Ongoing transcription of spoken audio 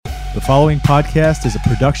The following podcast is a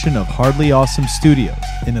production of Hardly Awesome Studios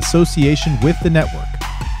in association with the network.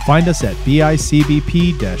 Find us at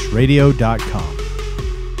bicbp-radio.com.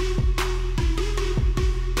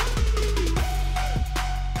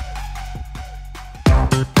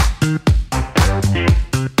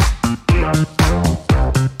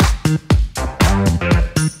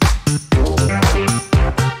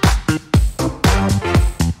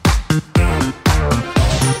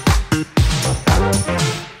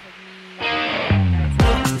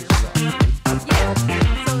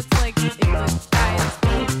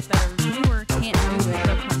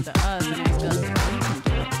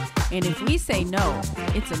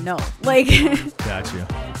 No, Gotcha.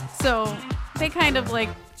 So they kind of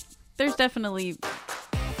there's definitely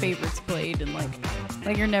favorites played, and like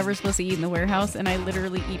you're never supposed to eat in the warehouse, and I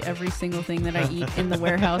literally eat every single thing that I eat in the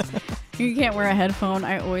warehouse. You can't wear a headphone.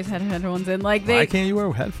 I always had headphones in. Why can't you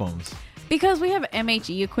wear headphones? Because we have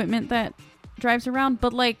MHE equipment that drives around,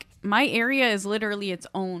 but my area is literally its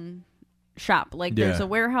own shop. There's a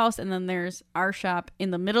warehouse, and then there's our shop in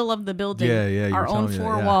the middle of the building. Our own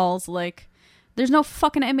four walls. There's no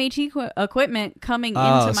fucking MHE equipment coming into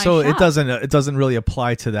my shop. So it doesn't really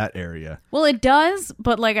apply to that area. Well, it does,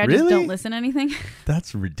 but I just don't listen to anything.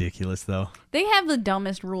 That's ridiculous, though. They have the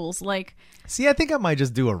dumbest rules. See, I think I might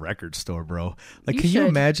just do a record store, bro. You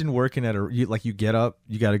imagine working at you get up,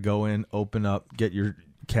 you got to go in, open up, get your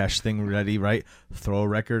cash thing ready, right? Throw a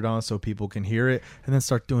record on so people can hear it, and then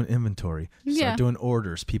start doing inventory. Start doing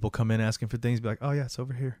orders. People come in asking for things, be like, oh yeah, it's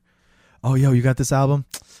over here. Oh, yo, you got this album?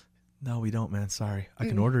 No, we don't, man. Sorry. I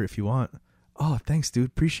can order it if you want. Oh, thanks, dude.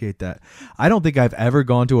 Appreciate that. I don't think I've ever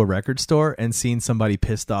gone to a record store and seen somebody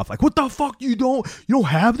pissed off. What the fuck? You don't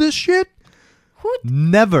have this shit?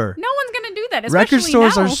 Never. No one's going to do that, especially record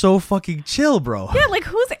stores now. Are so fucking chill, bro. Yeah,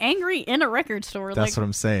 who's angry in a record store? That's what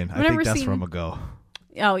I'm saying. I think that's where I'm going to go.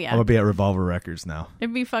 Oh, yeah. I'm going to be at Revolver Records now.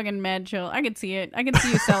 It'd be fucking mad chill. I could see it. I could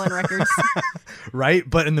see you selling records. Right?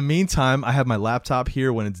 But in the meantime, I have my laptop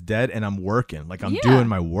here when it's dead, and I'm working. I'm doing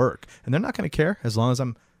my work. And they're not going to care as long as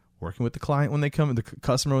I'm working with the client when they come, the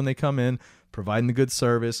customer when they come in, providing the good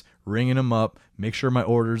service, ringing them up, make sure my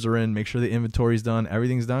orders are in, make sure the inventory's done,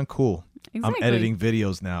 everything's done. Cool. Exactly. I'm editing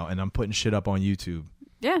videos now, and I'm putting shit up on YouTube.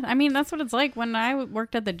 Yeah, I mean, that's what it's like when I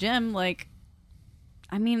worked at the gym.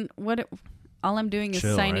 All I'm doing is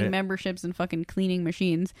signing memberships and fucking cleaning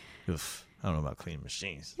machines. Oof, I don't know about cleaning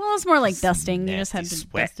machines. Well, it's more like dusting. You just have to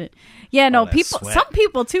dust it. Yeah, no, some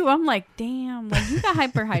people too. I'm like, damn, you got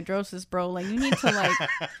hyperhidrosis, bro. You need to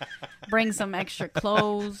bring some extra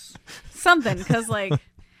clothes, something, because I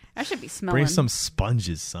should be smelling. Bring some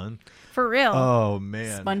sponges, son. For real. Oh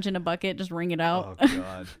man, sponge in a bucket, just wring it out. Oh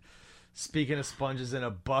god. Speaking of sponges in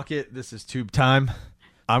a bucket, this is Tube Time.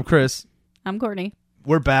 I'm Chris. I'm Courtney.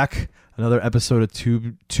 We're back. Another episode of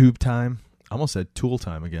Tube Time. I almost said Tool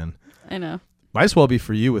Time again. I know. Might as well be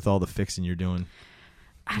for you with all the fixing you're doing.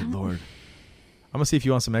 Good Lord. I'm going to see if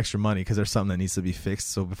you want some extra money because there's something that needs to be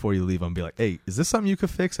fixed. So before you leave, I'm going to be like, hey, is this something you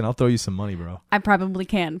could fix? And I'll throw you some money, bro. I probably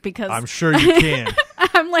can because... I'm sure you can.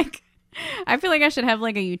 I feel like I should have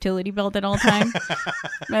a utility belt at all times.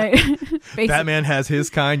 Batman has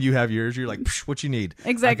his kind. You have yours. You're like, what you need?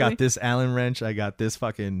 Exactly. I got this Allen wrench. I got this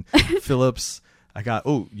fucking Phillips. I got,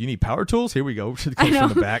 you need power tools? Here we go. It comes from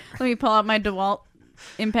the back. Let me pull out my DeWalt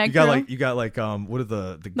impact drill. drill. You got what are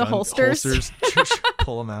the gun holsters?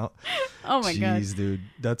 Pull them out. Oh my god. Jeez, dude.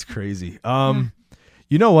 That's crazy.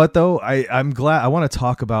 You know what though? I'm glad. I want to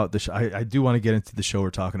talk about the I do want to get into the show we're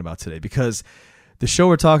talking about today, because the show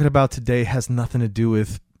we're talking about today has nothing to do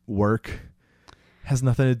with work. Has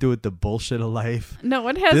nothing to do with the bullshit of life. No,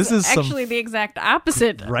 it has actually the exact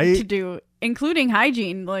opposite to do, including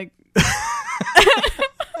hygiene.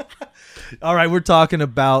 All right, we're talking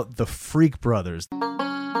about the Freak Brothers. Three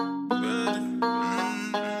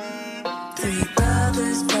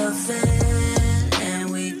brothers buffet, and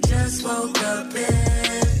we just woke up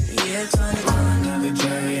in year 20. Roll another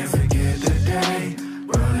J and forget the day.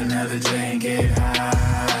 Roll another J and get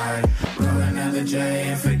high. Roll another J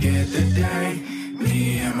and forget the day.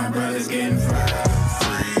 Me and my brothers getting fried.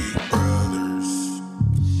 Freak Brothers.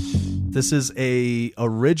 This is a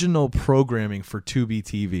original programming for Tubi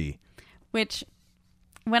TV. Which,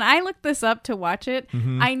 when I looked this up to watch it,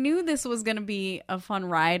 I knew this was going to be a fun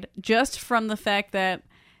ride just from the fact that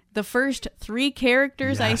the first three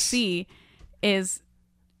characters I see is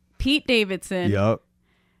Pete Davidson. Yep.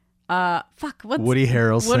 Woody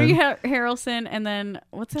Harrelson, and then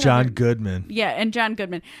what's that? John Goodman. Yeah, and John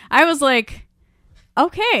Goodman. I was like,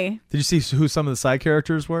 okay. Did you see who some of the side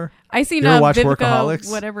characters were? I seen you ever watch Vivica, Workaholics?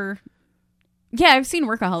 Whatever. Yeah, I've seen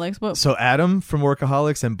Workaholics. But so Adam from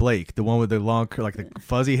Workaholics and Blake, the one with the long, like the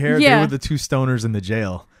fuzzy hair, they were the two stoners in the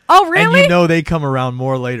jail. Oh, really? And you know they come around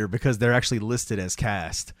more later because they're actually listed as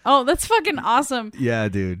cast. Oh, that's fucking awesome. Yeah,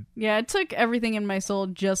 dude. Yeah, it took everything in my soul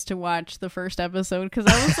just to watch the first episode because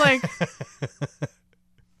I was like,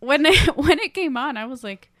 when it came on, I was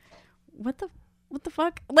like, what the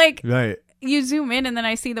fuck? Like, right. You zoom in and then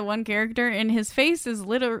I see the one character and his face is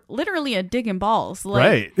literally a dick and balls. Like,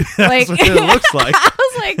 right. That's what it looks like. I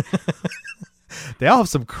was like... They all have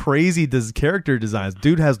some crazy character designs.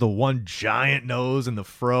 Dude has the one giant nose and the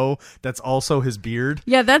fro that's also his beard.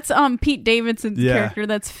 Yeah, that's Pete Davidson's character.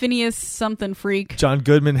 That's Phineas something freak. John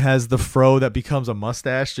Goodman has the fro that becomes a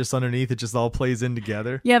mustache just underneath. It just all plays in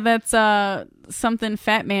together. Yeah, that's something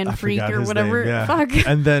Fat Man freak or whatever. Yeah. Fuck.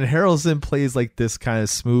 And then Harrelson plays like this kind of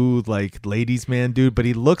smooth, like ladies' man dude, but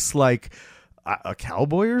he looks like a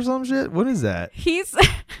cowboy or some shit. What is that?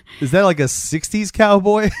 Is that like a 60s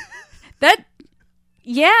cowboy?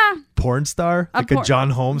 Yeah. Porn star? Like a John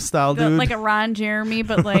Holmes style dude? Like a Ron Jeremy,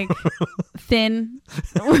 but like thin.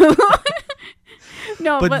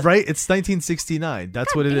 No, but right, it's 1969.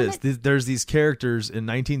 That's what it is. There's these characters in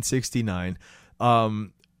 1969.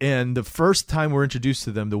 And the first time we're introduced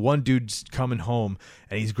to them, the one dude's coming home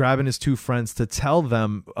and he's grabbing his two friends to tell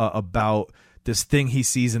them about this thing he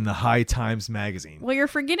sees in the High Times magazine. Well, you're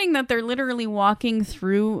forgetting that they're literally walking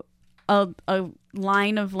through a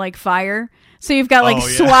line of like fire. So you've got like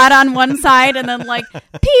SWAT on one side and then like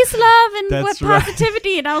peace, love, and positivity.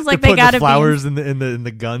 Right. And I was like, they gotta be flowers in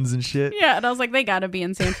the guns and shit. Yeah, and I was like, they gotta be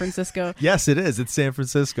in San Francisco. Yes, it is. It's San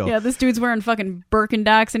Francisco. Yeah, this dude's wearing fucking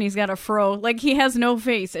Birkenstocks and he's got a fro. Like he has no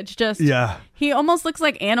face. It's just he almost looks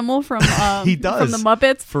like Animal from he does from the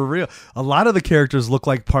Muppets. For real. A lot of the characters look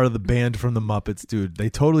like part of the band from the Muppets, dude.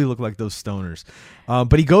 They totally look like those stoners.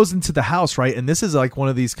 But he goes into the house, right? And this is like one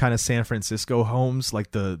of these kind of San Francisco homes,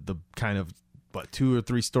 like the kind of 2 or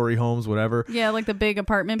 3 story homes, whatever. Yeah, like the big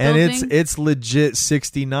apartment building. And it's legit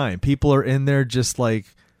 69. People are in there just like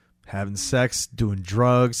having sex, doing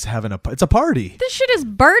drugs, it's a party. This shit is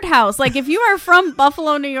Birdhouse. Like if you are from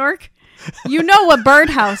Buffalo, New York, you know what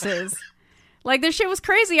Birdhouse is. Like this shit was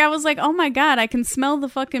crazy. I was like, oh my God, I can smell the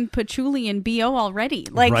fucking patchouli and BO already.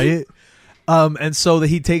 Like, right? And so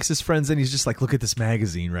he takes his friends and he's just like, look at this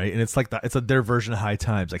magazine, right? And it's like their version of High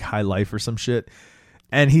Times, like High Life or some shit.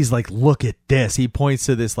 And he's like, look at this. He points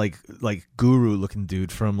to this like guru looking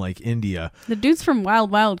dude from like India. The dude's from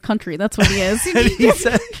Wild Wild Country. That's what he is.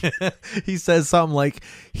 He says something like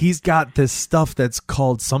he's got this stuff that's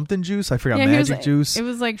called something juice. I forgot, magic juice. It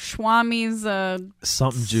was like Schwami's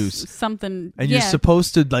something juice. Something. And you're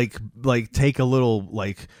supposed to like take a little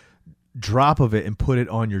like drop of it and put it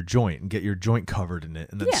on your joint and get your joint covered in it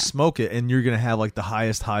and then smoke it, and you're gonna have like the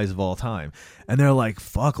highest highs of all time. And they're like,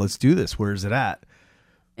 fuck, let's do this. Where's it at?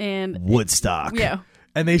 And Woodstock. Yeah.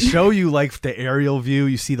 And they show you like the aerial view.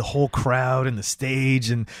 You see the whole crowd and the stage,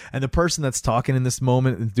 and the person that's talking in this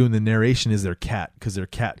moment and doing the narration is their cat, because their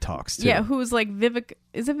cat talks too. Yeah, who's like Vivica?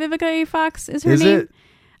 Is it Vivica A. Fox? Is her name? It?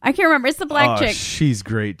 I can't remember. It's the black chick. She's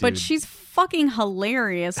great, dude. But she's fucking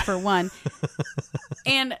hilarious for one.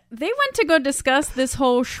 And they went to go discuss this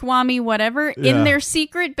whole Schwami whatever in their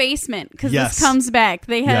secret basement, because this comes back.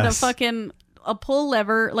 They had a pull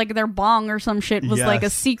lever, like their bong or some shit was like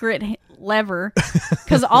a secret lever,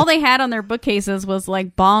 because all they had on their bookcases was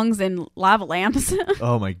like bongs and lava lamps.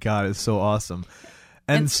 Oh my God, it's so awesome.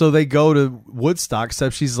 And so they go to Woodstock,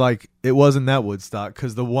 except she's like, it wasn't that Woodstock,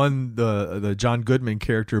 because the John Goodman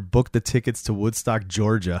character booked the tickets to Woodstock,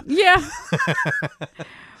 Georgia. Yeah.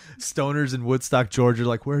 Stoners in Woodstock, Georgia,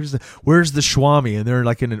 like, where's the Schwami? And they're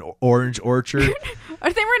like in an orange orchard.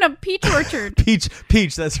 Or they were in a peach orchard.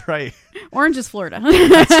 Peach, that's right. Orange is Florida.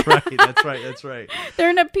 That's right. They're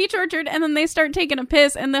in a peach orchard, and then they start taking a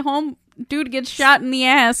piss, and the home dude gets shot in the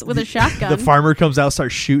ass with a shotgun. The farmer comes out,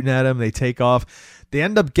 starts shooting at him. They take off. They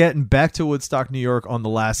end up getting back to Woodstock, New York on the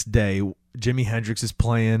last day. Jimi Hendrix is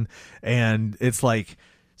playing, and it's like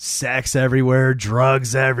sex everywhere,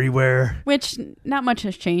 drugs everywhere. Which not much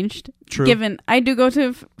has changed. True. Given I do go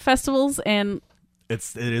to festivals, and it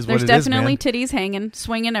is what it is. There's definitely titties hanging,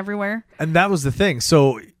 swinging everywhere. And that was the thing.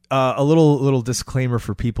 So a little disclaimer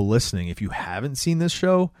for people listening: if you haven't seen this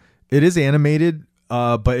show, it is animated,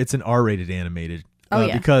 but it's an R-rated animated.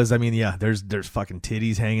 Because I mean, there's fucking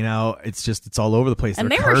titties hanging out. It's all over the place. And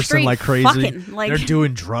they're they cursing like crazy. Fucking, like... They're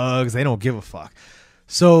doing drugs. They don't give a fuck.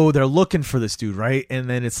 So they're looking for this dude, right? And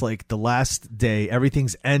then it's like the last day,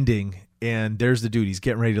 everything's ending, and there's the dude. He's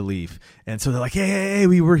getting ready to leave. And so they're like, hey,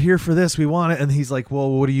 we were here for this. We want it. And he's like,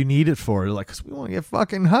 well, what do you need it for? They're like, 'cause we want to get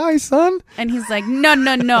fucking high, son. And he's like,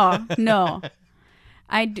 no.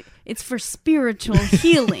 It's for spiritual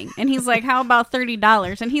healing. And he's like, how about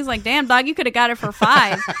 $30? And he's like, damn, dog, you could have got it for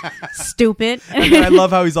 $5. Stupid. And I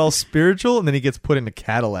love how he's all spiritual, and then he gets put in a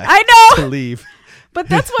Cadillac. I know. To leave. But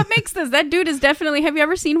that's what makes this. That dude is definitely. Have you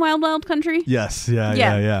ever seen Wild Wild Country? Yes.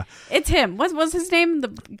 Yeah. It's him. What was his name? The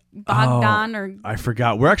Bogdan or I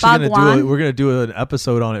forgot. We're actually gonna do an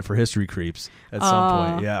episode on it for History Creeps at some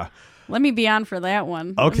point. Yeah. Let me be on for that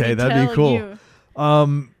one. Okay, that'd be cool.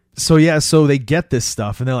 So they get this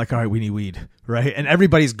stuff and they're like, all right, we need weed, right? And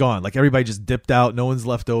everybody's gone. Like everybody just dipped out. No one's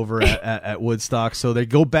left over at Woodstock. So they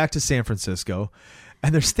go back to San Francisco.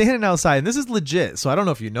 And they're standing outside, and this is legit, so I don't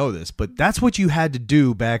know if you know this, but that's what you had to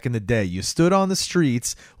do back in the day. You stood on the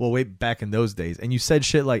streets, back in those days, and you said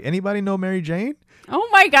shit like, anybody know Mary Jane? Oh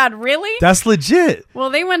my God, really? That's legit. Well,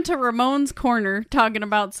 they went to Ramon's Corner talking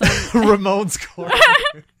about some... Ramon's Corner.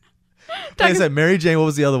 They said Mary Jane, what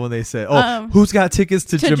was the other one they said? Who's got tickets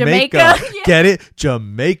to Jamaica? Yeah. Get it?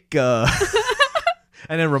 Jamaica.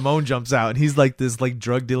 And then Ramon jumps out, and he's like this like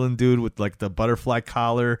drug dealing dude with like the butterfly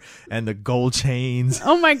collar and the gold chains.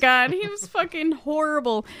 Oh my God, he was fucking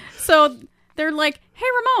horrible. So they're like, "Hey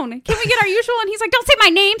Ramon, can we get our usual?" And he's like, "Don't say my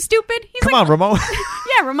name, stupid." He's Come on, Ramon.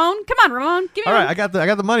 Yeah, Ramon. Come on, Ramon. Give me all right, I got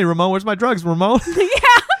the money, Ramon. Where's my drugs, Ramon? Yeah.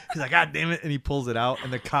 He's like, God damn it, and he pulls it out,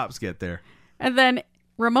 and the cops get there. And then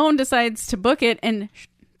Ramon decides to book it, and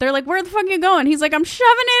they're like, "Where the fuck are you going?" He's like, "I'm shoving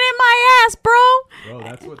it in my ass, bro.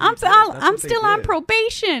 That's what I'm still on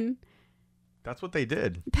probation." That's what they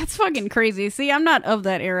did. That's fucking crazy. See, I'm not of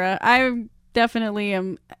that era. I definitely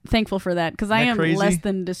am thankful for that because I am crazy? Less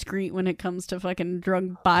than discreet when it comes to fucking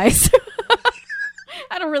drug buys.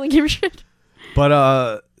 I don't really give a shit.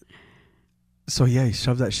 But so yeah, he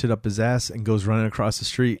shoves that shit up his ass and goes running across the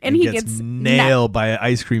street, and he gets nailed by an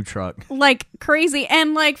ice cream truck like crazy,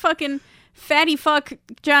 and like fucking. Fatty fuck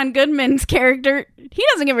John Goodman's character, he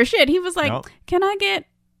doesn't give a shit. He was like, Can I get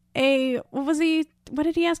what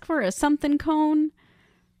did he ask for? A something cone?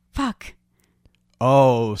 Fuck.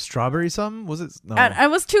 Oh, strawberry something? Was it? No. It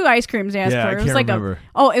was 2 ice creams he asked for. It was like remember.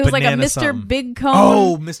 it was Banana like a Mr. something. Big Cone.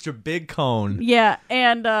 Oh, Mr. Big Cone. Yeah,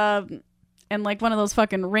 and like one of those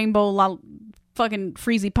fucking rainbow fucking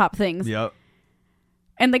freezy pop things. Yep.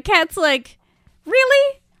 And the cat's like,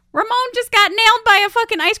 really? Ramon just got nailed by a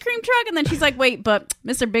fucking ice cream truck, and then she's like, "Wait, but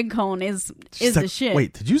Mr. Big Cone is the shit."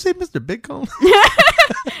 Wait, did you say Mr. Big Cone?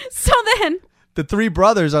 So then the 3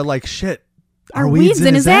 brothers are like, "Shit, our weed's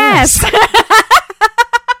in his ass." And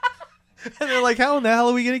they're like, "How in the hell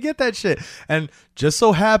are we gonna get that shit?" And just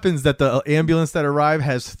so happens that the ambulance that arrived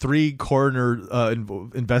has 3 coroner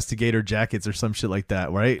investigator jackets or some shit like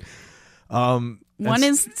that, right? One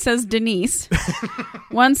says Denise.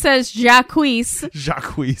 One says Jacques.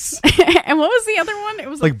 Jacques. And what was the other one? It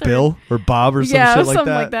was like Bill or Bob or some shit like something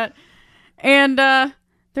that. like that. And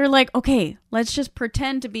they're like, okay, let's just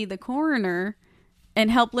pretend to be the coroner and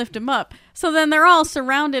help lift him up. So then they're all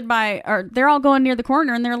surrounded by, or they're all going near the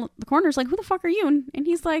coroner, and the coroner's like, "Who the fuck are you?" And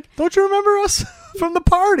he's like, "Don't you remember us from the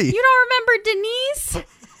party? You don't remember Denise?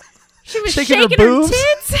 She was shaking her her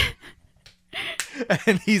tits."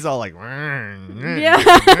 And he's all like, yeah.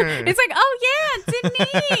 It's like, "Oh yeah,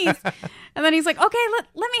 Denise." And then he's like, "Okay,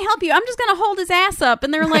 let me help you. I'm just gonna hold his ass up."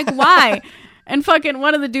 And they're like, "Why?" And fucking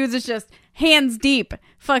one of the dudes is just hands deep,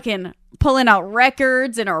 fucking pulling out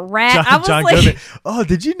records and a rat. I was John like, Goodman. Oh,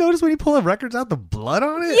 did you notice when he pulled the records out, the blood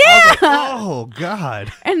on it? Yeah. I was like, oh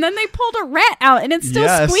God. And then they pulled a rat out, and it still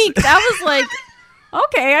squeaked. I was like,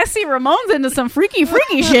 okay, I see Ramon's into some freaky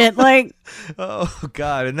shit. Like, oh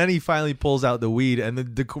God. And then he finally pulls out the weed, and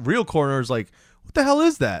the real coroner's like, "What the hell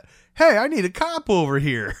is that? Hey, I need a cop over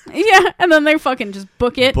here." Yeah. And then they fucking just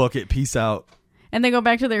book it. Peace out. And they go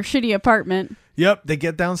back to their shitty apartment. Yep. They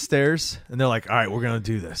get downstairs, and they're like, "All right, we're going to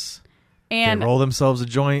do this." And they roll themselves a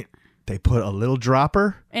joint. They put a little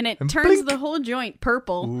dropper. And it turns blink. The whole joint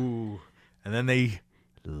purple. Ooh. And then they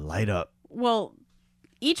light up. Well,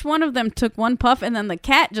 each one of them took one puff, and then the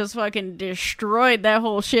cat just fucking destroyed that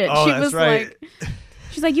whole shit. Oh, that's right.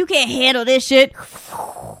 She's like, "You can't handle this shit."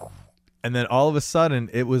 And then all of a sudden,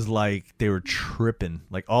 it was like they were tripping.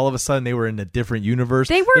 Like all of a sudden, they were in a different universe.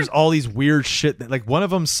 There's all these weird shit. Like one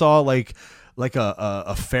of them saw like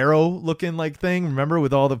a pharaoh looking like thing. Remember,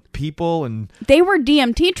 with all the people, and they were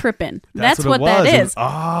DMT tripping. That's what that is.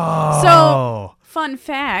 So, fun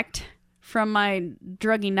fact from my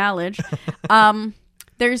druggy knowledge,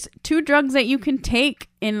 there's 2 drugs that you can take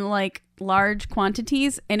in like large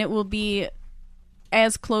quantities, and it will be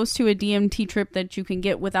as close to a DMT trip that you can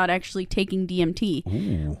get without actually taking DMT.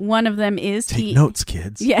 Ooh. One of them is take notes,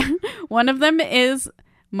 kids. Yeah, one of them is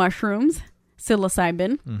mushrooms,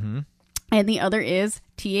 psilocybin. Mm-hmm. And the other is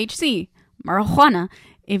THC, marijuana.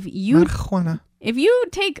 If you if you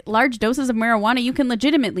take large doses of marijuana, you can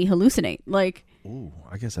legitimately hallucinate. Like, ooh,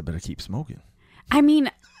 I guess I better keep smoking. I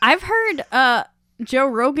mean, I've heard Joe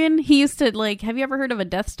Rogan, he used to, like, have you ever heard of a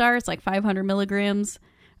Death Star? It's like 500 milligrams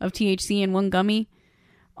of THC in one gummy.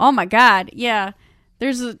 Oh my God. Yeah.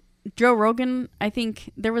 There's a Joe Rogan. I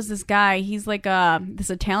think there was this guy. He's like this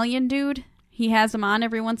Italian dude. He has him on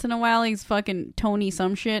every once in a while. He's fucking Tony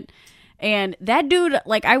some shit. And that dude,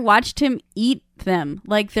 like, I watched him eat them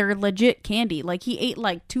like they're legit candy. Like, he ate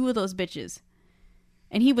like 2 of those bitches.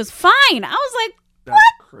 And he was fine. I was like, what?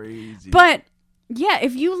 That's crazy. But yeah,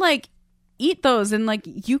 if you like eat those and like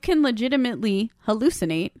you can legitimately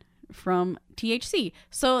hallucinate from THC.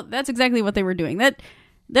 So that's exactly what they were doing. That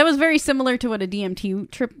was very similar to what a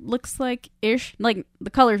DMT trip looks like ish. Like the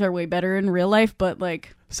colors are way better in real life, but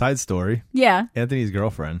like side story. Yeah. Anthony's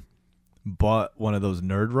girlfriend bought one of those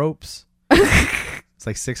nerd ropes. It's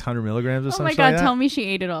like 600 milligrams or something. Oh my God, like tell me she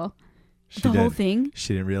ate it all. She the did. whole thing?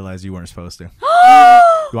 She didn't realize you weren't supposed to. You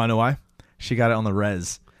want to know why? She got it on the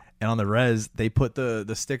res. And on the res, they put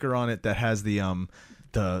the sticker on it that has the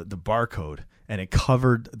barcode, and it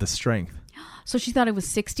covered the strength. So she thought it was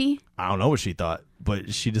 60? I don't know what she thought,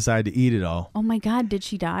 but she decided to eat it all. Oh my God, did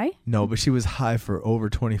she die? No, but she was high for over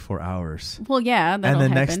 24 hours. Well, yeah, that'll And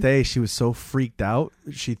the happen. next day, she was so freaked out,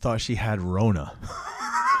 she thought she had Rona.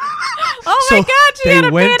 Oh my God, she had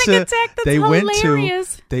a panic attack. That's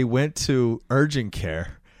hilarious. They went to urgent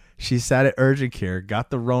care. She sat at urgent care,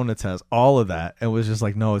 got the Rona test, all of that, and was just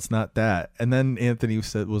like, no, it's not that. And then Anthony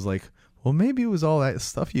was like, well, maybe it was all that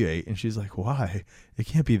stuff you ate. And she's like, why? It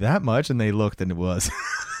can't be that much. And they looked, and it was.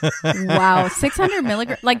 Wow, 600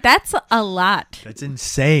 milligrams. Like, that's a lot. That's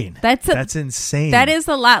insane. That's insane. That is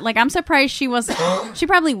a lot. Like, I'm surprised she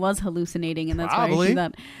probably was hallucinating, and that's why she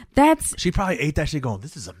thought. She probably ate that shit going,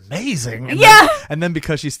 this is amazing. And then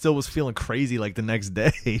because she still was feeling crazy like the next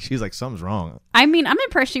day, she's like, something's wrong. I mean, I'm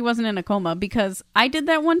impressed she wasn't in a coma, because I did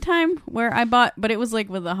that one time where I bought, but it was like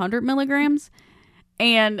with 100 milligrams.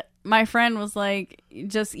 And my friend was like,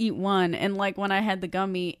 just eat one. And like when I had the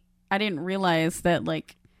gummy, I didn't realize that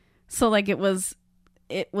like, so like it was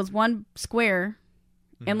one square,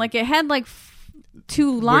 and like it had like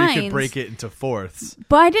 2 lines. Where you could break it into fourths.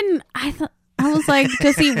 But I was like,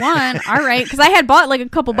 just eat one. All right. Because I had bought like a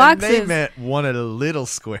couple boxes. And they meant one of the little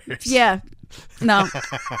squares. Yeah. No.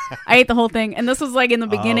 I ate the whole thing. And this was like in the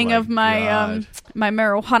beginning of my my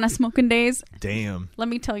marijuana smoking days. Damn. Let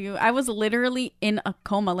me tell you, I was literally in a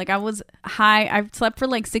coma. Like I was high. I slept for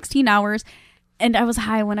like 16 hours. And I was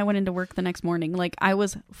high when I went into work the next morning. Like I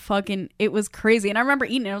was it was crazy. And I remember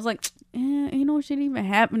eating it. I was like, shit even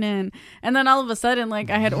happening. And then all of a sudden, like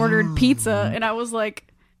I had ordered pizza, and I was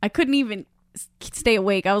like, I couldn't even stay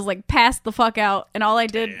awake. I was like passed the fuck out. And all I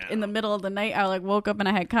did in the middle of the night, I like woke up and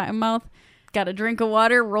I had cotton mouth, got a drink of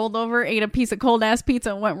water, rolled over, ate a piece of cold ass pizza,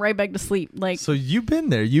 and went right back to sleep. Like, so you've been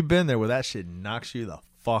there where that shit knocks you the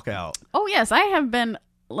fuck out. Oh yes, I have been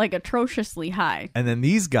like atrociously high. And then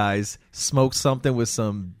these guys smoked something with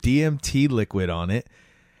some DMT liquid on it.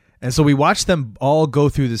 And so we watched them all go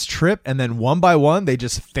through this trip, and then one by one, they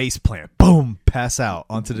just face plant, boom, pass out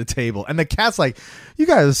onto the table. And the cat's like, you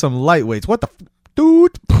guys are some lightweights. What the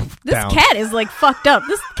dude? This down. Cat is like fucked up.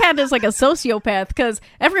 This cat is like a sociopath, because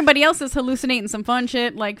everybody else is hallucinating some fun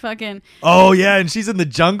shit, like fucking. Oh yeah, and she's in the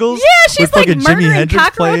jungles. Yeah, she's with like fucking murdering Jimi Hendrix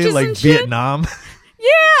cockroaches play, like and shit. Vietnam. Yeah,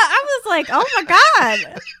 I was like, oh my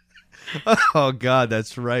God. Oh God,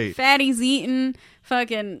 that's right. Fatty's eating,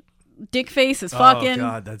 fucking dick face is fucking. Oh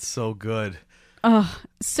God, that's so good. Oh,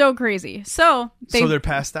 so crazy. So they're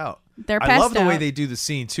passed out. They're passed out. I love the way they do the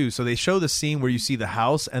scene too. So they show the scene where you see the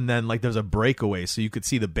house, and then like there's a breakaway, so you could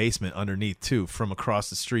see the basement underneath too from across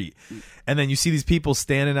the street. And then you see these people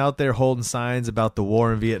standing out there holding signs about the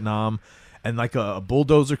war in Vietnam, and like a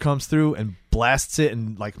bulldozer comes through and blasts it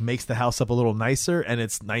and like makes the house up a little nicer. And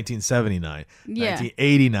it's 1979,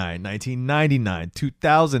 1989, 1999,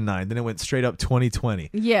 2009. Then it went straight up 2020.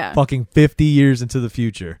 Yeah, fucking 50 years into the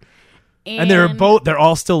future. And they're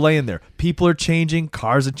all still laying there. People are changing.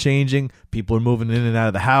 Cars are changing. People are moving in and out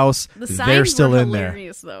of the house. They're still in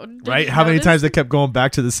there. Though. Right? How many times they kept going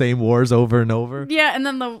back to the same wars over and over? Yeah, and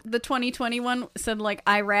then the 2020 one said like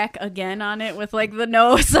Iraq again on it with like the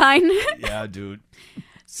no sign. Yeah, dude.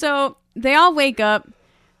 So they all wake up,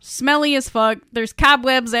 smelly as fuck. There's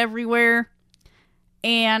cobwebs everywhere.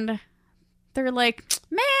 And they're like,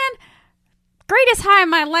 man, greatest high of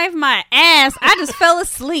my life, my ass. I just fell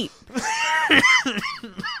asleep.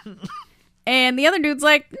 And the other dude's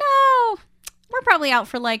like, no, we're probably out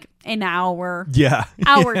for like an hour. Yeah.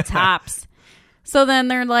 Hour tops. So then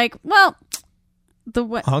they're like, well,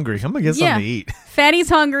 hungry. I'm gonna get something to eat. Fatty's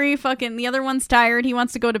hungry. Fucking the other one's tired. He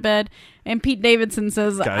wants to go to bed. And Pete Davidson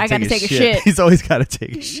says, I gotta take a shit. He's always gotta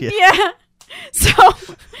take a shit. Yeah. So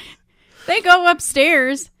they go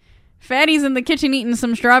upstairs. Fatty's in the kitchen eating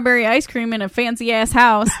some strawberry ice cream in a fancy ass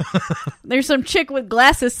house. There's some chick with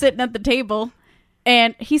glasses sitting at the table.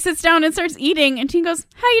 And he sits down and starts eating. And she goes,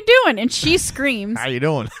 how you doing? And she screams. How you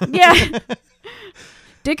doing? Yeah.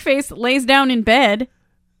 Dickface lays down in bed.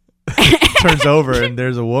 Turns over and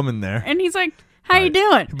there's a woman there. And he's like, how you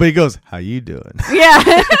doing? But he goes, how you doing? Yeah.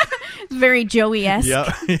 It's very Joey-esque.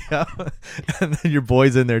 Yeah. And then your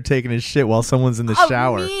boy's in there taking his shit while someone's in the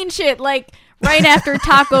shower. Mean shit. Like right after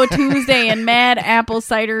Taco Tuesday and Mad Apple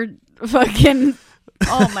Cider fucking,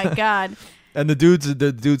 oh my God. And the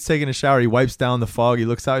dude's taking a shower. He wipes down the fog. He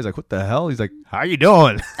looks out. He's like, what the hell? He's like, how you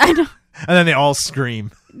doing? I know. And then they all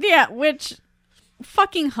scream. Yeah, which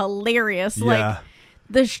fucking hilarious. Yeah. Like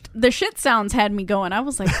the shit sounds had me going. I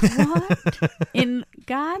was like, what in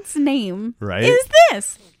God's name is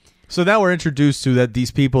this? So now we're introduced to that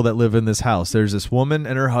these people that live in this house. There's this woman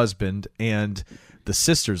and her husband, and the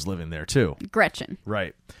sister's living there too. Gretchen.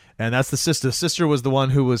 Right. And that's the sister. The sister was the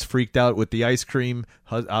one who was freaked out with the ice cream.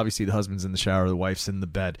 Obviously, the husband's in the shower. The wife's in the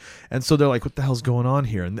bed. And so they're like, what the hell's going on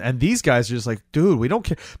here? And these guys are just like, dude, we don't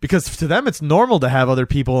care. Because to them, it's normal to have other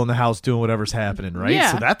people in the house doing whatever's happening, right?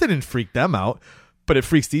 Yeah. So that didn't freak them out. But it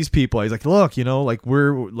freaks these people. He's like, look, like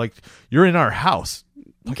you're in our house.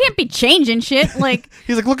 You can't be changing shit. Like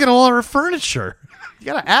he's like, look at all our furniture. You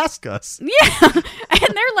gotta ask us. Yeah.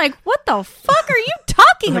 And they're like, what the fuck are you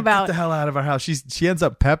talking about? Get the hell out of our house. She ends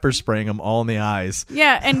up pepper spraying them all in the eyes.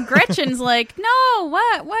 Yeah, and Gretchen's like, no,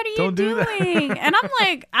 what are you Don't do doing? That. And I'm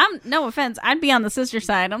like, no offense, I'd be on the sister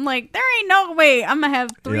side. I'm like, there ain't no way I'm gonna have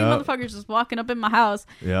three motherfuckers just walking up in my house.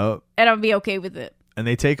 Yep. And I'll be okay with it. And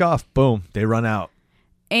they take off. Boom. They run out.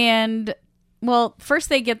 And well, first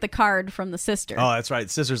they get the card from the sister. Oh, that's right.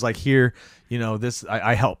 The sister's like, here, this,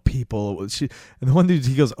 I help people. And the one dude,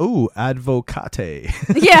 he goes, oh, advocate.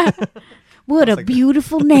 Yeah. What a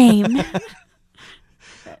beautiful name.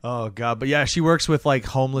 Oh, God. But yeah, she works with like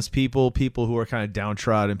homeless people who are kind of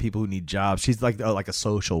downtrodden, people who need jobs. She's like a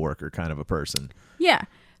social worker kind of a person. Yeah.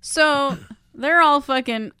 So they're all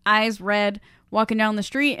fucking eyes red walking down the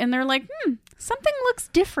street, and they're like, something looks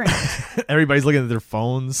different. Everybody's looking at their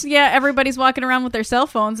phones. Yeah, everybody's walking around with their cell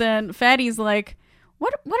phones, and Fatty's like,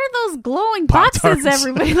 what are those glowing boxes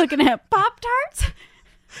everybody looking at? Pop-Tarts?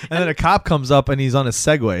 And then a cop comes up, and he's on a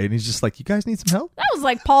Segway, and he's just like, you guys need some help? That was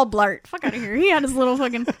like Paul Blart. Fuck out of here. He had his little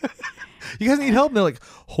fucking... You guys need help? And they're like,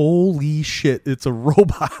 holy shit, it's a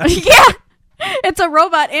robot. Yeah! It's a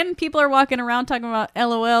robot, and people are walking around talking about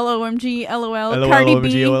LOL, OMG, LOL, Cardi OMG,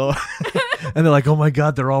 B. LOL. And they're like, oh my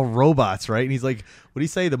God, they're all robots, right? And he's like, what do you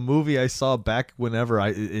say? The movie I saw back whenever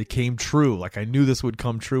it came true. Like I knew this would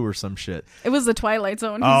come true or some shit. It was the Twilight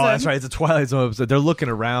Zone. Oh, that's right. It's a Twilight Zone episode. They're looking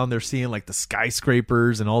around. They're seeing like the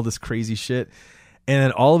skyscrapers and all this crazy shit. And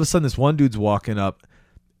then all of a sudden this one dude's walking up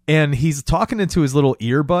and he's talking into his little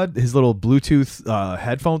earbud, his little Bluetooth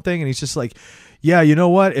headphone thing. And he's just like, yeah, you know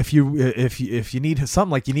what? If you need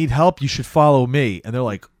something, like you need help, you should follow me. And they're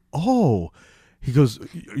like, oh. He goes,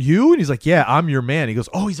 you? And he's like, yeah, I'm your man. He goes,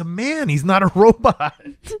 oh, he's a man. He's not a robot.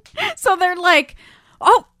 So they're like,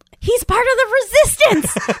 oh, he's part of the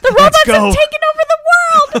resistance. The robots have taken over the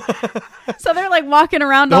world. So they're like walking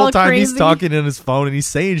around all crazy. The whole time he's talking in his phone and he's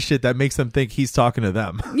saying shit that makes them think he's talking to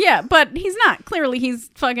them. Yeah, but he's not. Clearly, he's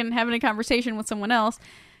fucking having a conversation with someone else.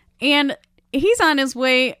 And he's on his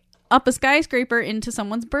way up a skyscraper into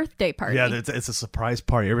someone's birthday party. Yeah, it's a surprise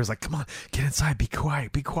party. Everybody's like, come on, get inside, be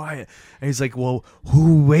quiet. And he's like, well, who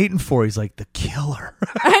are we waiting for? He's like, the killer.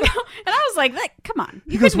 I know. And I was like, come on.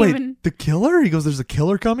 He goes, wait, the killer? He goes, there's a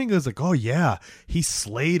killer coming? He goes like, oh yeah, he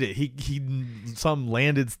slayed it. He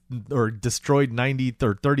landed or destroyed 90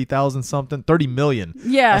 or 30,000 something, 30 million.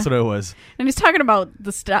 Yeah. That's what it was. And he's talking about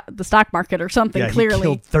the stock market or something, clearly. He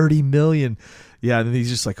killed 30 million. Yeah, and he's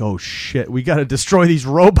just like, oh, shit, we got to destroy these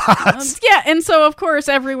robots. Yeah, and so, of course,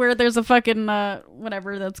 everywhere there's a fucking,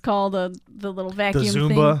 whatever that's called, the little vacuum thing. The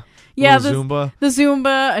Zumba. Thing. Yeah, Zumba. The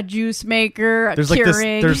Zumba, a juice maker, a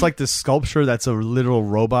Keurig. There's like this sculpture that's a literal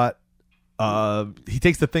robot. He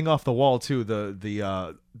takes the thing off the wall, too,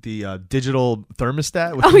 the digital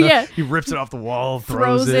thermostat. He rips it off the wall,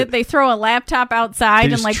 throws it. They throw a laptop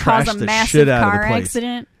outside and, like, cause a massive car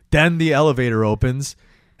accident. Then the elevator opens.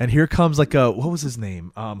 And here comes like what was his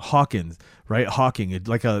name? Hawkins, right? Hawking,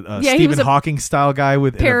 like a Stephen Hawking style guy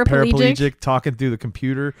with a paraplegic talking through the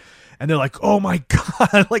computer. And they're like, oh my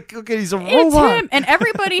God, like, okay, he's a robot. It's him. And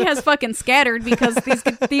everybody has fucking scattered because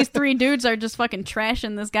these three dudes are just fucking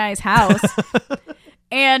trashing this guy's house.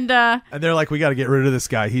 And they're like, we got to get rid of this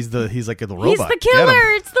guy. He's like the robot. He's the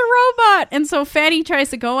killer. It's the robot. And so Fatty tries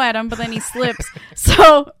to go at him, but then he slips.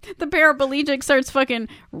 So the paraplegic starts fucking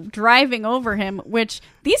driving over him, which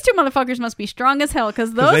these two motherfuckers must be strong as hell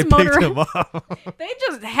because those they picked him up. They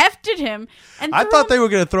just hefted him. And I thought they were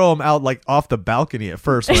going to throw him out like off the balcony at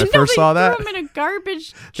first when I first saw that. Threw him in a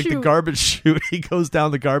garbage chute. Like the garbage chute. He goes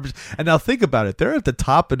down the garbage. And now think about it. They're at the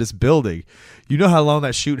top of this building. You know how long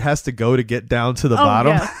that chute has to go to get down to the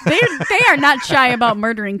bottom? Yeah. They are not shy about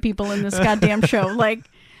murdering people in this goddamn show. Like,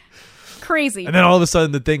 crazy. And then all of a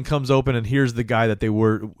sudden the thing comes open and here's the guy that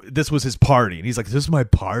this was his party. And he's like, this is my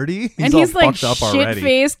party? He's like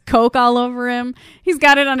shit-faced, coke all over him. He's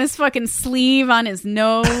got it on his fucking sleeve, on his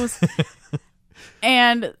nose.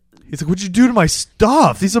 And he's like, what'd you do to my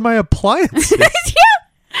stuff? These are my appliances. Yeah.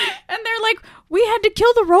 And they're like, we had to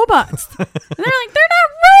kill the robots. And they're like, they're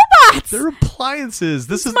not robots. They're appliances.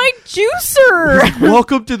 This is my juicer. Like,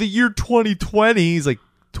 welcome to the year 2020. He's like,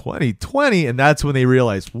 2020? And that's when they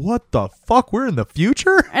realize, what the fuck? We're in the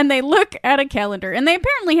future? And they look at a calendar. And they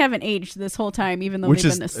apparently haven't aged this whole time, even though they've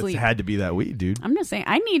been asleep. It had to be that weed, dude. I'm just saying,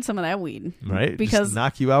 I need some of that weed. Right? Because just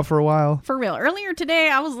knock you out for a while. For real. Earlier today,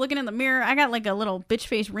 I was looking in the mirror. I got like a little bitch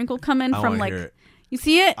face wrinkle coming from like... You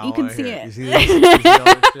see it? You can see it. You see this? You see all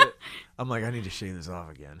this shit? I'm like, I need to shave this off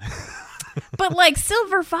again. But like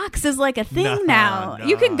Silver Fox is like a thing now.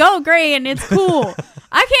 You can go gray and it's cool.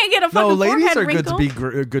 I can't get a fucking forehead wrinkle. No, ladies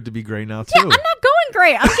are good to be gray now too. Yeah, I'm not going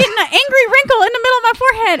gray. I'm getting an angry wrinkle in the middle of my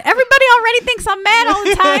forehead. Everybody already thinks I'm mad all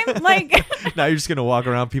the time. Like now you're just gonna walk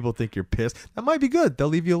around. People think you're pissed. That might be good. They'll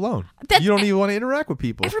leave you alone. You don't even want to interact with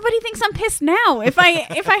people. Everybody thinks I'm pissed now. If I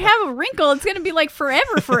have a wrinkle, it's gonna be like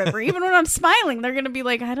forever. Even when I'm smiling, they're gonna be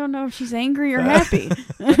like, I don't know if she's angry or happy.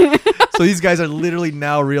 So these guys are literally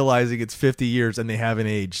now realizing it's 50 years and they haven't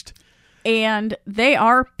aged. And they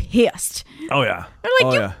are pissed. Oh, yeah.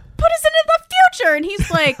 They're like, put us into the future. And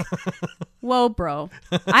he's like, whoa, bro.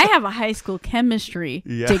 I have a high school chemistry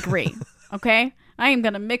degree. Okay? I am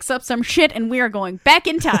going to mix up some shit and we are going back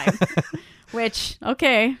in time. Which,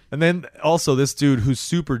 okay. And then also this dude who's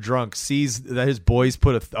super drunk sees that his boys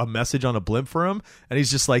put a message on a blimp for him. And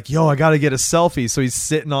he's just like, yo, I got to get a selfie. So he's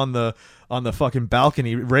sitting on the fucking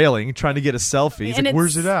balcony railing trying to get a selfie. He's like,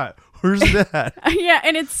 where's it at? Where's it at? Yeah,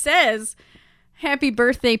 and it says, happy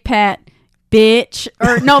birthday, Pat, bitch.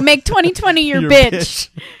 Or no, make 2020 your bitch.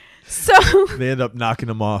 So they end up knocking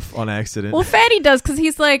him off on accident. Well, Fatty does because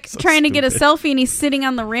he's like trying to get a selfie and he's sitting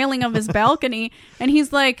on the railing of his balcony and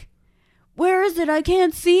he's like, where is it? I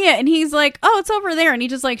can't see it. And he's like, oh, it's over there. And he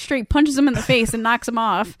just like straight punches him in the face and knocks him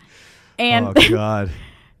off. And oh, God.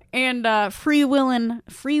 And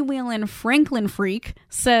freewheeling Franklin Freak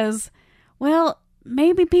says, well,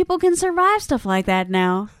 maybe people can survive stuff like that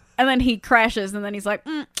now. And then he crashes, and then he's like,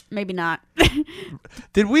 maybe not.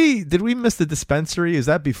 Did we miss the dispensary? Is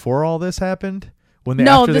that before all this happened?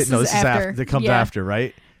 This is after. It comes after,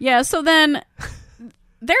 right? Yeah, so then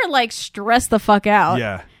they're like stressed the fuck out.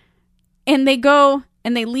 Yeah. And they go,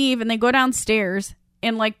 and they leave, and they go downstairs.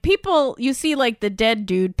 And, like, people, you see, like, the dead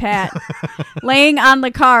dude, Pat, laying on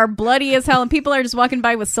the car, bloody as hell. And people are just walking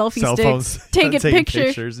by with selfie sticks, taking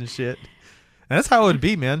pictures and shit. And that's how it would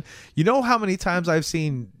be, man. You know how many times I've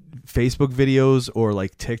seen Facebook videos or,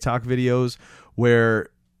 like, TikTok videos where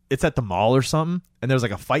it's at the mall or something, and there's,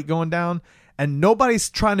 like, a fight going down, and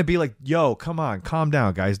nobody's trying to be like, yo, come on, calm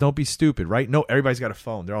down, guys. Don't be stupid, right? No, everybody's got a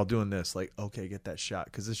phone. They're all doing this. Like, okay, get that shot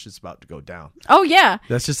because this shit's about to go down. Oh, yeah.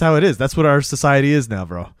 That's just how it is. That's what our society is now,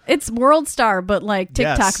 bro. It's World Star, but like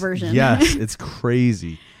TikTok version. Yes, it's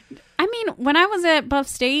crazy. I mean, when I was at Buff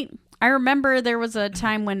State, I remember there was a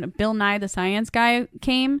time when Bill Nye the Science Guy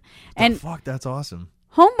came. And fuck, that's awesome.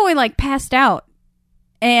 Homeboy like passed out.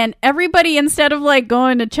 And everybody, instead of like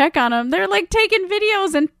going to check on him, they're like taking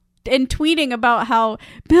videos and tweeting about how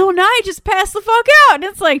Bill Nye just passed the fuck out. And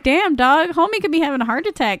it's like, damn, dog, homie could be having a heart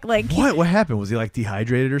attack. Like, what happened? Was he like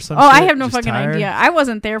dehydrated or something? Oh, I have no fucking idea. I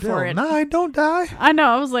wasn't there for it. Nye, don't die. I know.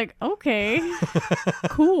 I was like, okay,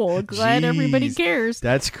 cool. Glad everybody cares.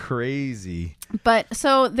 That's crazy. But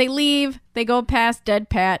so they leave. They go past Dead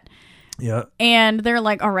Pat. Yep. And they're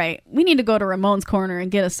like, all right, we need to go to Ramon's Corner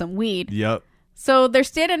and get us some weed. Yep. So they're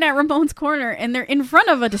standing at Ramon's Corner, and they're in front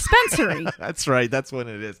of a dispensary. That's right. That's when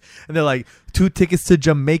it is. And they're like, 2 tickets to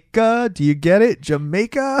Jamaica. Do you get it?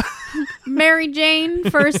 Jamaica? Mary Jane,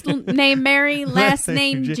 first name Mary, last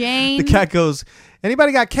name Jane. The cat goes,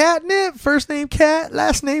 anybody got catnip? First name Cat,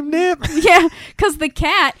 last name Nip. Yeah, because the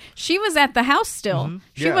cat, she was at the house still. Mm-hmm.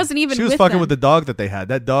 She wasn't even with them. She was fucking with the dog that they had.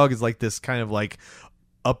 That dog is like this kind of like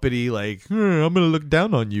uppity, like, I'm gonna look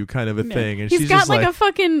down on you kind of a thing. And he's she's got just like a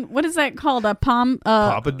fucking, what is that called? A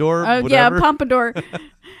pompadour? Yeah, pompadour.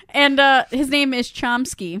 And his name is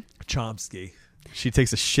Chomsky. She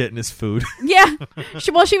takes a shit in his food. Yeah.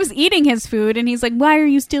 She was eating his food, and he's like, why are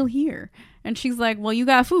you still here? And she's like, well, you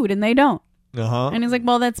got food, and they don't. And he's like,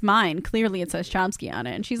 well, that's mine. Clearly it says Chomsky on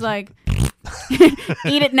it. And she's like,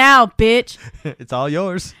 eat it now, bitch. It's all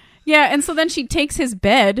yours. Yeah, and so then she takes his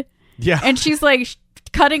bed. Yeah. And she's like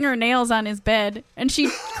cutting her nails on his bed. And she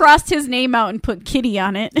crossed his name out and put Kitty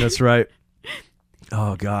on it. That's right.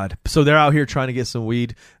 Oh, God. So they're out here trying to get some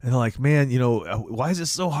weed. And they're like, man, why is it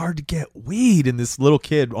so hard to get weed? And this little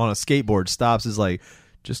kid on a skateboard stops, is like,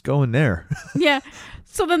 just go in there. Yeah.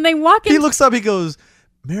 So then they walk in. He looks up, he goes,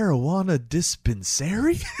 marijuana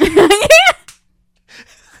dispensary?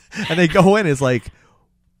 And they go in, it's like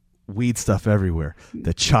weed stuff everywhere.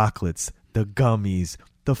 The chocolates, the gummies,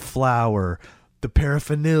 the flour, the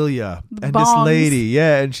paraphernalia. And bongs. This lady,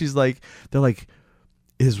 and she's like, they're like,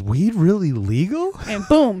 is weed really legal? And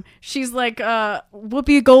boom, she's like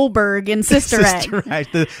Whoopi Goldberg in Sister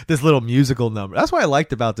Act. This little musical number. That's what I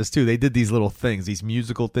liked about this too. They did these little things, these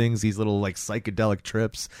musical things, these little like psychedelic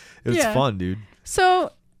trips. It was fun, dude.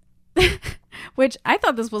 So, which I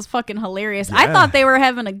thought this was fucking hilarious. Yeah. I thought they were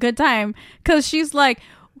having a good time because she's like,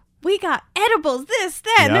 we got edibles, this,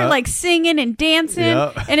 that. And they're like singing and dancing.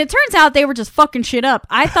 And it turns out they were just fucking shit up.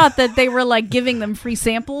 I thought that they were like giving them free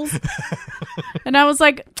samples. And I was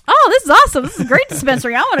like, oh, this is awesome. This is a great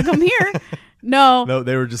dispensary. I want to come here. No,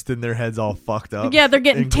 they were just in their heads all fucked up. Yeah, they're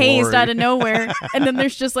getting tased out of nowhere. And then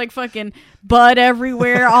there's just like fucking bud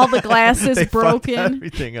everywhere. All the glasses they broken. Fucked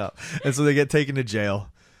everything up. And so they get taken to jail.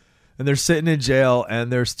 And they're sitting in jail,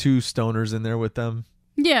 and there's two stoners in there with them.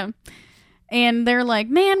 Yeah. And they're like,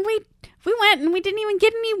 man, we went and we didn't even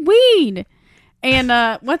get any weed.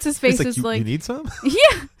 And what's his face is like, you need some?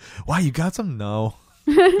 Yeah. Why, you got some? No.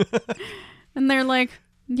 And they're like,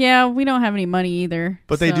 yeah, we don't have any money either.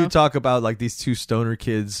 But they do talk about like these two stoner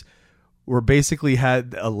kids were basically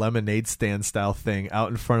had a lemonade stand style thing out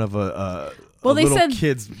in front of a little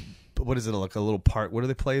kids. What is it, like a little park? What do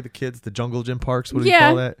they play, the kids? The jungle gym parks? What do you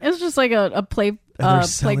call that? It was just like a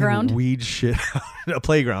playground. Weed shit. A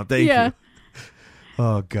playground. Thank you.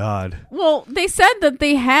 Oh, God. Well, they said that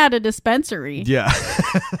they had a dispensary. Yeah.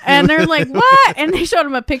 And they're like, what? And they showed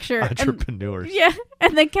him a picture. Entrepreneurs.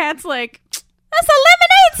 And the cat's like, that's a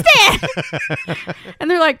lemonade stand. And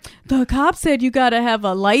they're like, the cop said you got to have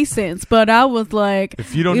a license. But I was like,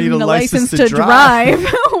 if you don't need a license to drive,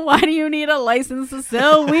 why do you need a license to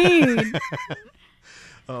sell weed?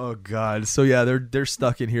 Oh, God. So, yeah, they're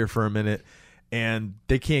stuck in here for a minute. And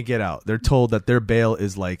they can't get out. They're told that their bail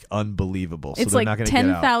is like unbelievable. So it's they're like not going to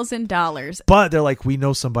get out. $10,000. But they're like, we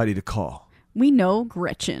know somebody to call. We know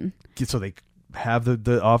Gretchen. So they have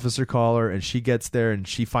the officer call her, and she gets there, and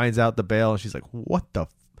she finds out the bail, and she's like, what the?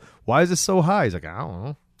 Why is this so high? He's like, I don't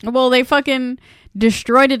know. Well, they fucking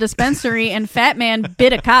destroyed a dispensary, and Fat Man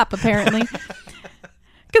bit a cop, apparently.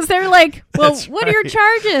 Because they're like, well, what are your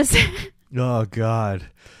charges? Oh, God.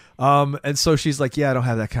 And so she's like, yeah, I don't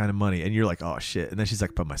have that kind of money. And you're like, oh, shit. And then she's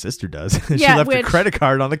like, but my sister does. And she left her credit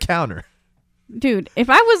card on the counter. Dude,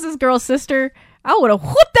 if I was this girl's sister, I would have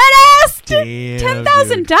whooped that ass. Damn,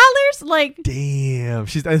 $10,000? Like, damn.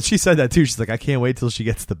 She said that too. She's like, I can't wait till she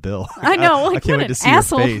gets the bill. I know. Like, I can't wait to see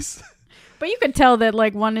asshole. her face. But you could tell that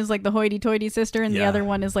like one is like the hoity-toity sister and the other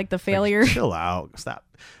one is like the failure. Like, chill out. Stop.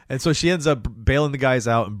 And so she ends up bailing the guys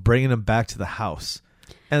out and bringing them back to the house.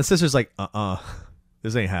 And the sister's like,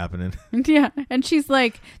 this ain't happening. Yeah. And she's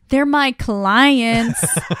like, they're my clients.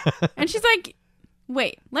 And she's like,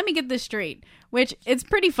 wait, let me get this straight. Which it's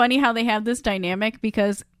pretty funny how they have this dynamic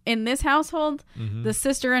because in this household, the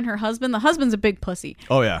sister and her husband, the husband's a big pussy.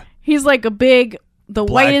 Oh, yeah. He's like the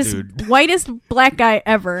whitest black guy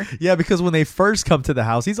ever. Yeah, because when they first come to the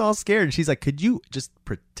house, he's all scared. And she's like, could you just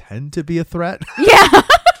pretend to be a threat? Yeah.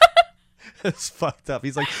 It's fucked up.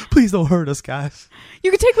 He's like, please don't hurt us, guys. You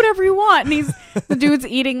can take whatever you want. And the dude's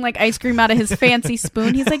eating like ice cream out of his fancy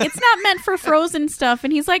spoon. He's like, it's not meant for frozen stuff.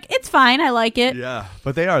 And he's like, it's fine. I like it. Yeah,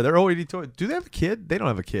 but they're already told. Do they have a kid? They don't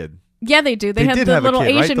have a kid. Yeah, they do. They have the little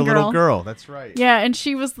kid, Asian right? girl. Little girl. That's right. Yeah, and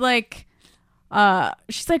she was like,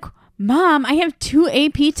 she's like, Mom, I have 2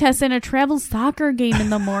 AP tests and a travel soccer game in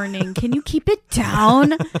the morning. Can you keep it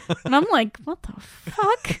down? And I'm like, what the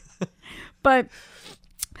fuck? But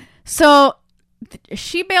so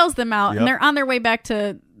she bails them out and they're on their way back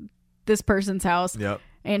to this person's house. Yep.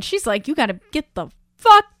 And she's like, you got to get the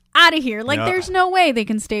fuck out of here. Like, there's no way they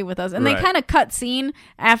can stay with us. And they kind of cut scene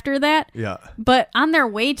after that. Yeah. But on their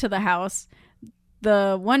way to the house,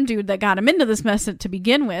 the one dude that got him into this mess to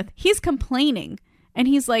begin with, he's complaining. And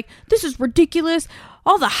he's like, this is ridiculous.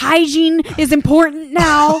 All the hygiene is important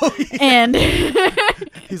now. Oh, yeah. And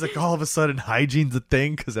he's like, all of a sudden hygiene's a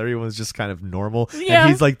thing because everyone's just kind of normal. Yeah.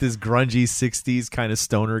 And he's like this grungy 60s kind of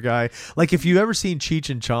stoner guy. Like if you ever seen Cheech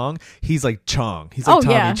and Chong, he's like Chong. He's like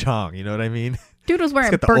Tommy Chong. You know what I mean? Dude was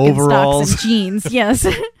wearing Birkenstocks and jeans. Yes.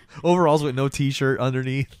 Overalls with no t-shirt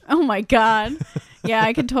underneath. Oh my God. Yeah,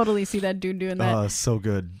 I could totally see that dude doing that. Oh, so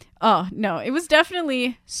good. Oh, no. It was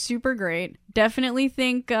definitely super great. Definitely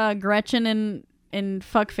think Gretchen and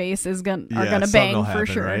Fuckface are gonna bang for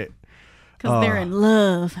sure. Right? Because they're in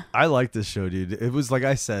love. I like this show, dude. It was like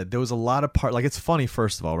I said, there was a lot of like it's funny,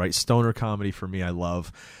 first of all, right? Stoner comedy for me, I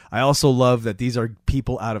love. I also love that these are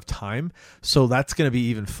people out of time, so that's gonna be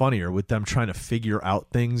even funnier with them trying to figure out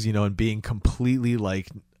things, you know, and being completely like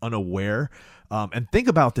unaware. And think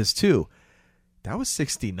about this too. That was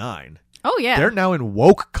 1969. Oh yeah, they're now in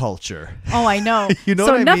woke culture. Oh, I know. You know,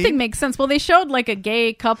 so what I nothing mean? makes sense. Well, they showed like a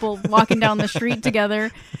gay couple walking down the street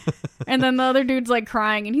together, and then the other dude's like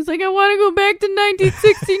crying, and he's like, "I want to go back to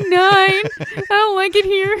 1969. I don't like it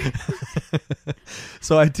here."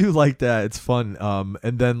 So I do like that. It's fun.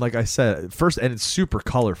 And then, like I said, first, and it's super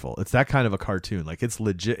colorful. It's that kind of a cartoon. Like it's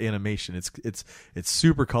legit animation. It's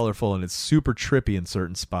super colorful and it's super trippy in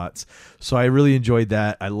certain spots. So I really enjoyed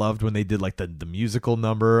that. I loved when they did like the musical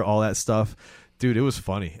number, all that stuff. Dude, it was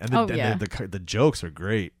funny. And the jokes are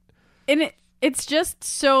great. And it's just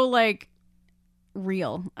so like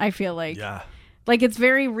real, I feel like. Yeah. Like it's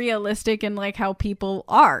very realistic in like how people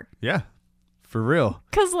are. Yeah. For real.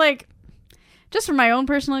 Cuz like just from my own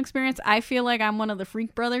personal experience, I feel like I'm one of the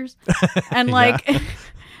freak brothers. And like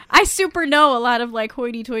I super know a lot of like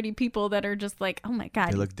hoity-toity people that are just like, oh my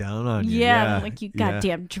God. They look down on you. Yeah. Like you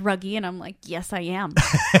goddamn druggy. And I'm like, yes, I am.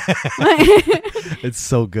 It's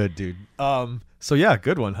so good, dude. So yeah,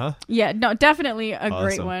 good one, huh? Yeah, no, definitely a awesome.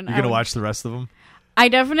 Great one. You're going to watch the rest of them? I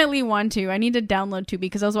definitely want to. I need to download Tubi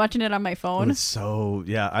because I was watching it on my phone. So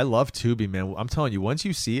yeah, I love Tubi, man. I'm telling you, once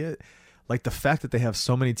you see it, like the fact that they have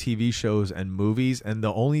so many TV shows and movies, and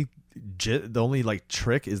the only like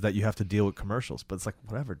trick is that you have to deal with commercials, but it's like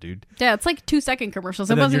whatever, dude. Yeah, it's like 2-second commercials.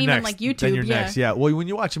 It wasn't even like YouTube. Then you're next. Yeah. Well, when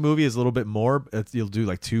you watch a movie, it's a little bit more. You'll do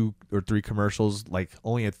like 2 or 3 commercials, like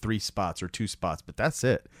only at 3 spots or 2 spots, but that's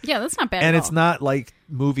it. Yeah, that's not bad. And it's not like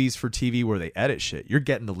movies for TV where they edit shit. You're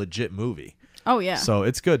getting a legit movie. Oh yeah. So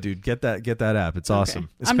it's good, dude. Get that app. It's awesome.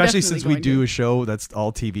 Especially since we do a show that's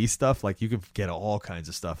all TV stuff. Like you can get all kinds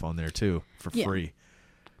of stuff on there too for free.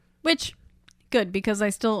 Which good, because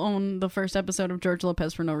I still own the first episode of George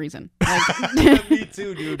Lopez for no reason. Like, me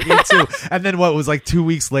too, dude. Me too. And then what was like 2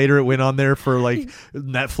 weeks later, it went on there for like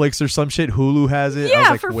Netflix or some shit. Hulu has it. Yeah, I was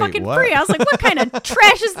like, for wait, fucking what? free. I was like, what kind of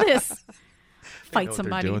trash is this? Fight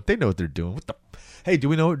somebody. They know what they're doing. What the? Hey, do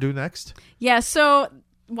we know what to do next? Yeah. So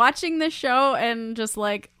watching this show and just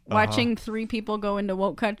like watching 3 people go into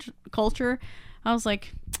woke culture, I was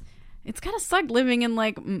like, it's kind of sucked living in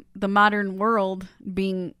like the modern world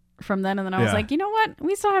being from then. And then I was like, you know what?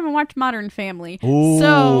 We still haven't watched Modern Family. Ooh,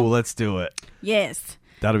 so let's do it. Yes.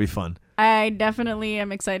 That'll be fun. I definitely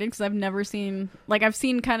am excited because I've never seen, like, I've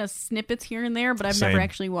seen kind of snippets here and there, but I've never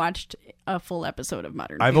actually watched a full episode of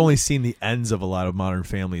Modern Family. I've only seen the ends of a lot of Modern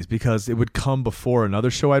Families because it would come before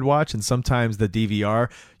another show I'd watch, and sometimes the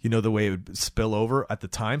DVR, you know, the way it would spill over at the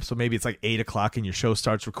time. So maybe it's like 8 o'clock and your show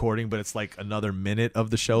starts recording, but it's like another minute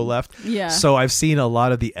of the show left. Yeah. So I've seen a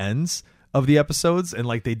lot of the ends of the episodes, and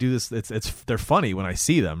like they do this, they're funny when I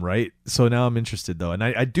see them, right? So now I'm interested though, and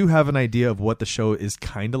I do have an idea of what the show is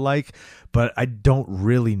kind of like, but I don't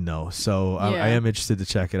really know, so I am interested to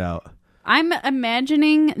check it out. I'm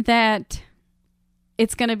imagining that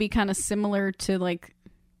it's gonna be kind of similar to like,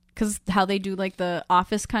 because how they do like the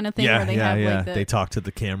Office kind of thing, where they have like they talk to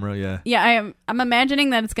the camera. I'm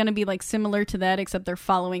imagining that it's gonna be like similar to that, except they're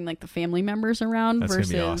following like the family members around. That's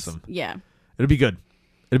versus, gonna be awesome. Yeah, it'll be good.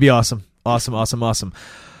 It'll be awesome. Awesome.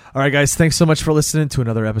 All right, guys. Thanks so much for listening to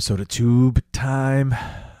another episode of Tube Time.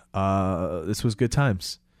 This was good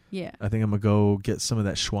times. Yeah. I think I'm going to go get some of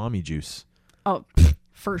that Schwami juice. Oh,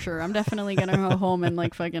 for sure. I'm definitely going to go home and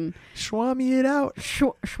like fucking Schwami it out.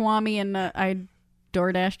 Schwami, and I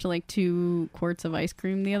DoorDashed like 2 quarts of ice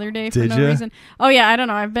cream the other day for Did no ya? reason. Oh yeah, I don't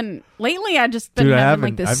know. I've just been having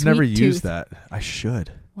like this I've sweet never tooth. used that. I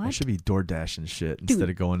should. What? I should be DoorDashing shit instead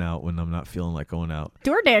of going out when I'm not feeling like going out.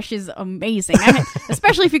 DoorDash is amazing.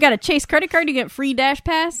 Especially if you got a Chase credit card, you get free Dash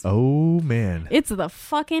Pass. Oh, man. It's the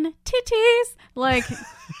fucking titties. Like,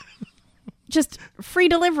 just free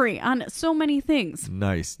delivery on so many things.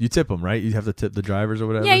 Nice. You tip them, right? You have to tip the drivers or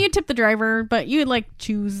whatever? Yeah, you tip the driver, but you like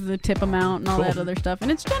choose the tip amount and all that other stuff. And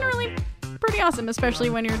it's generally pretty awesome, especially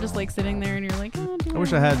when you're just like sitting there and you're like, oh, I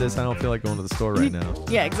wish I had this. I don't feel like going to the store right now.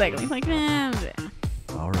 Yeah, exactly. Like,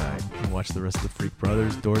 all right. Watch the rest of the Freak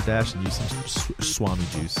Brothers, DoorDash, and use some Swami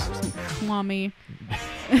juice. Swami.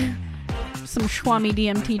 Some Swami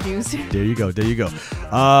DMT juice. There you go.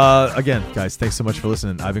 Again, guys, thanks so much for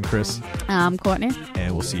listening. I've been Chris. I'm Courtney.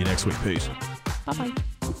 And we'll see you next week. Peace. Bye-bye.